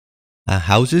A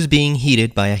house is being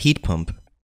heated by a heat pump.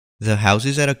 The house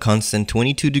is at a constant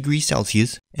 22 degrees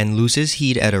Celsius and loses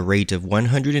heat at a rate of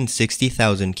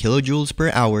 160,000 kilojoules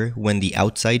per hour when the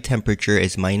outside temperature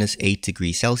is -8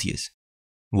 degrees Celsius.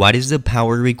 What is the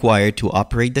power required to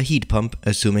operate the heat pump,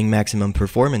 assuming maximum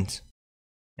performance?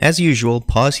 As usual,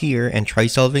 pause here and try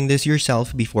solving this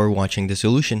yourself before watching the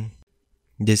solution.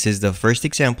 This is the first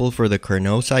example for the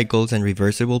Carnot Cycles and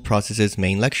Reversible Processes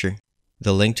main lecture.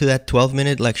 The link to that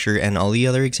 12-minute lecture and all the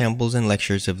other examples and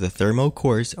lectures of the Thermo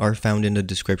course are found in the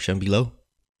description below.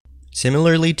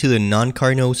 Similarly to the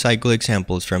non-Carnot cycle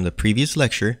examples from the previous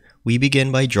lecture, we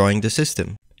begin by drawing the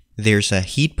system. There's a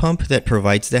heat pump that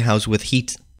provides the house with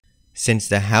heat. Since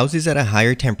the house is at a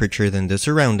higher temperature than the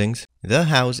surroundings, the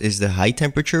house is the high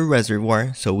temperature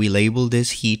reservoir, so we label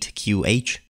this heat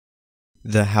QH.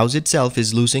 The house itself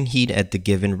is losing heat at the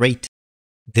given rate.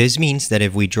 This means that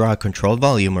if we draw a control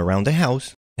volume around the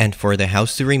house, and for the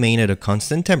house to remain at a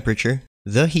constant temperature,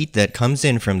 the heat that comes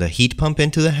in from the heat pump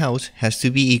into the house has to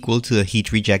be equal to the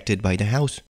heat rejected by the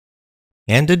house.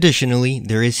 And additionally,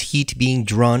 there is heat being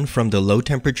drawn from the low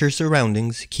temperature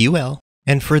surroundings, QL,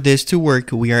 and for this to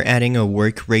work, we are adding a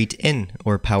work rate in,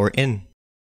 or power in.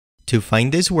 To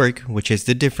find this work, which is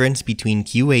the difference between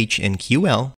QH and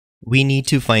QL, we need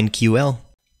to find QL.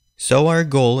 So our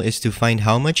goal is to find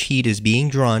how much heat is being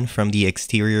drawn from the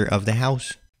exterior of the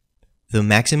house. The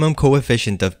maximum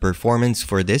coefficient of performance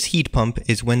for this heat pump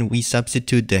is when we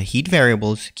substitute the heat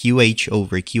variables QH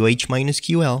over QH minus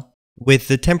QL with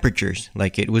the temperatures,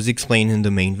 like it was explained in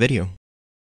the main video.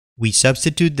 We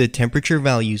substitute the temperature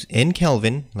values in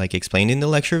Kelvin, like explained in the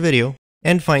lecture video,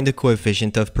 and find the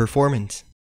coefficient of performance.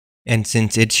 And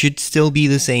since it should still be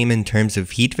the same in terms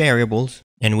of heat variables,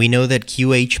 and we know that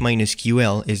QH minus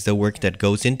QL is the work that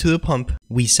goes into the pump,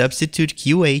 we substitute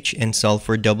QH and solve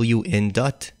for W in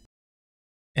dot.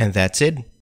 And that's it.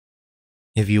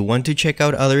 If you want to check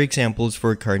out other examples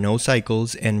for Carnot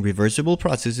cycles and reversible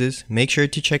processes, make sure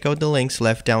to check out the links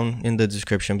left down in the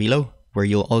description below, where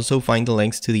you'll also find the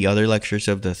links to the other lectures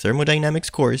of the Thermodynamics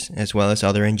course as well as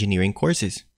other engineering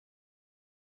courses.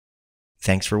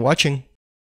 Thanks for watching.